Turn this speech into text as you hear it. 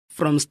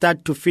From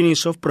start to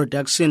finish of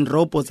production,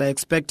 robots are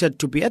expected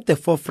to be at the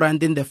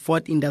forefront in the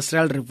fourth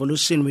industrial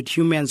revolution, with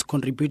humans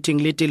contributing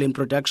little in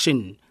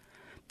production.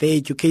 The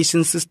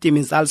education system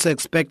is also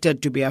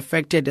expected to be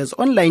affected, as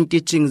online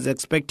teaching is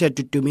expected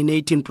to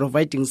dominate in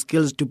providing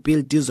skills to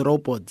build these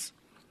robots.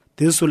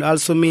 This will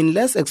also mean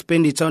less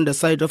expenditure on the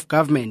side of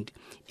government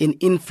in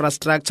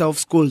infrastructure of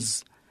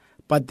schools.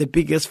 But the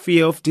biggest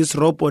fear of this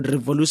robot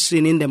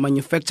revolution in the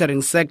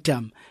manufacturing sector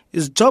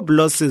is job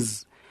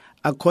losses.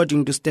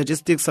 According to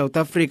Statistics South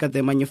Africa,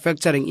 the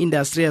manufacturing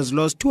industry has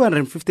lost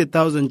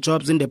 250,000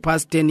 jobs in the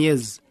past 10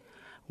 years.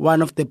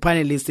 One of the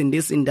panelists in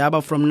this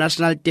Indaba from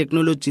National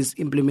Technologies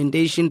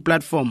Implementation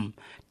Platform,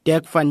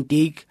 Dirk van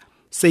Dijk,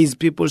 says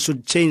people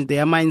should change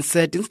their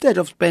mindset instead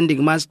of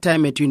spending much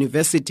time at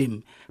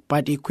university,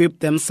 but equip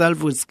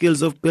themselves with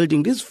skills of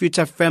building these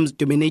future firms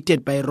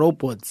dominated by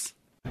robots.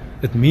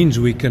 It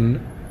means we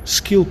can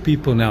skill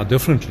people now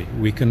differently.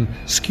 We can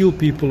skill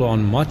people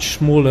on much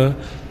smaller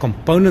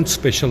component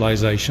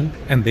specialization,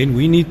 and then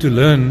we need to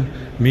learn,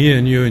 me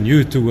and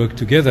you to work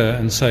together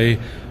and say,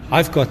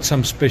 I've got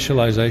some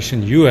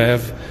specialization you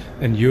have,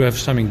 and you have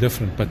something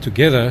different. But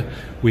together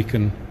we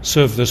can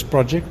serve this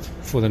project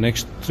for the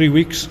next 3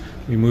 weeks.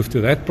 We move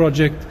to that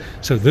project.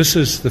 So this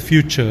is the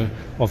future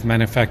of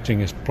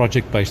manufacturing, is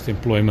project-based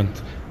employment,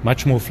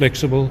 much more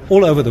flexible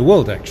all over the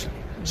world actually.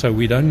 So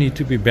we don't need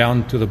to be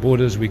bound to the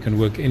borders. We can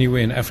work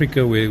anywhere in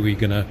Africa where we're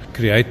going to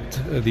create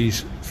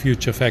these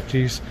future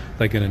factories.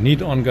 They're going to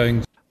need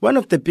ongoing. One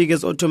of the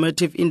biggest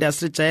automotive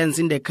industry giants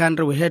in the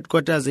country, with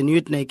headquarters in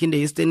Uitenhage in the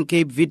Eastern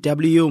Cape,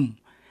 VW,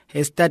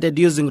 has started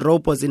using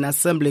robots in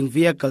assembling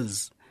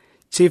vehicles.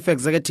 Chief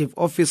Executive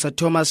Officer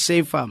Thomas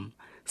Schaefer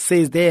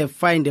says they have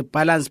found a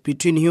balance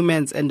between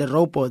humans and the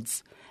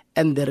robots,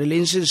 and the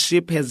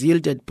relationship has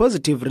yielded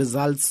positive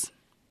results.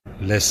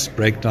 Less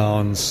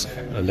breakdowns,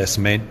 less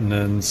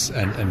maintenance,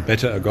 and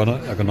better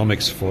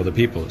ergonomics for the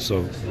people.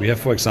 So we have,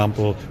 for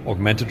example,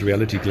 augmented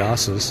reality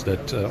glasses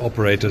that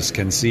operators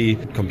can see,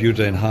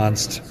 computer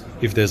enhanced,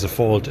 if there's a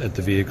fault at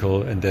the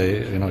vehicle, and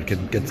they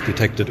can get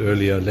detected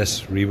earlier,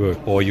 less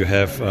rework. Or you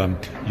have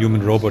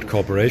human-robot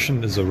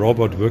cooperation. There's a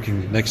robot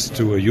working next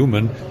to a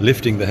human,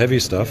 lifting the heavy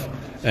stuff.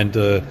 And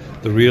the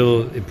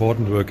real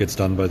important work gets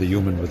done by the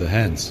human with the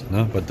hands,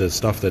 no? But the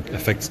stuff that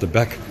affects the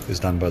back is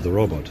done by the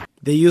robot.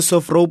 The use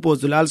of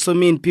robots will also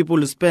mean people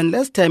will spend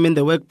less time in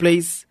the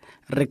workplace.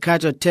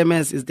 Ricardo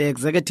Temes is the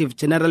Executive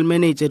General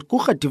Manager at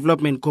Kucha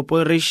Development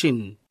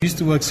Corporation. We used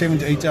to work 7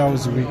 to 8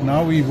 hours a week.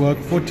 Now we work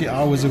 40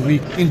 hours a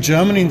week. In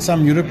Germany, in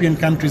some European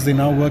countries, they're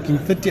now working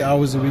 30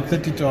 hours a week,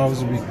 32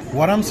 hours a week.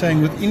 What I'm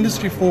saying, with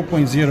Industry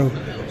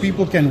 4.0,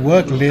 people can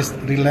work less,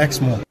 relax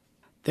more.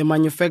 The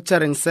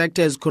manufacturing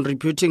sector is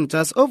contributing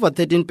just over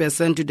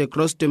 13% to the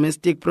gross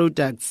domestic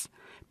products,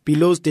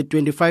 below the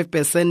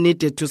 25%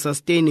 needed to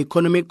sustain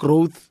economic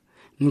growth.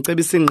 In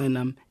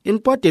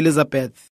Port Elizabeth.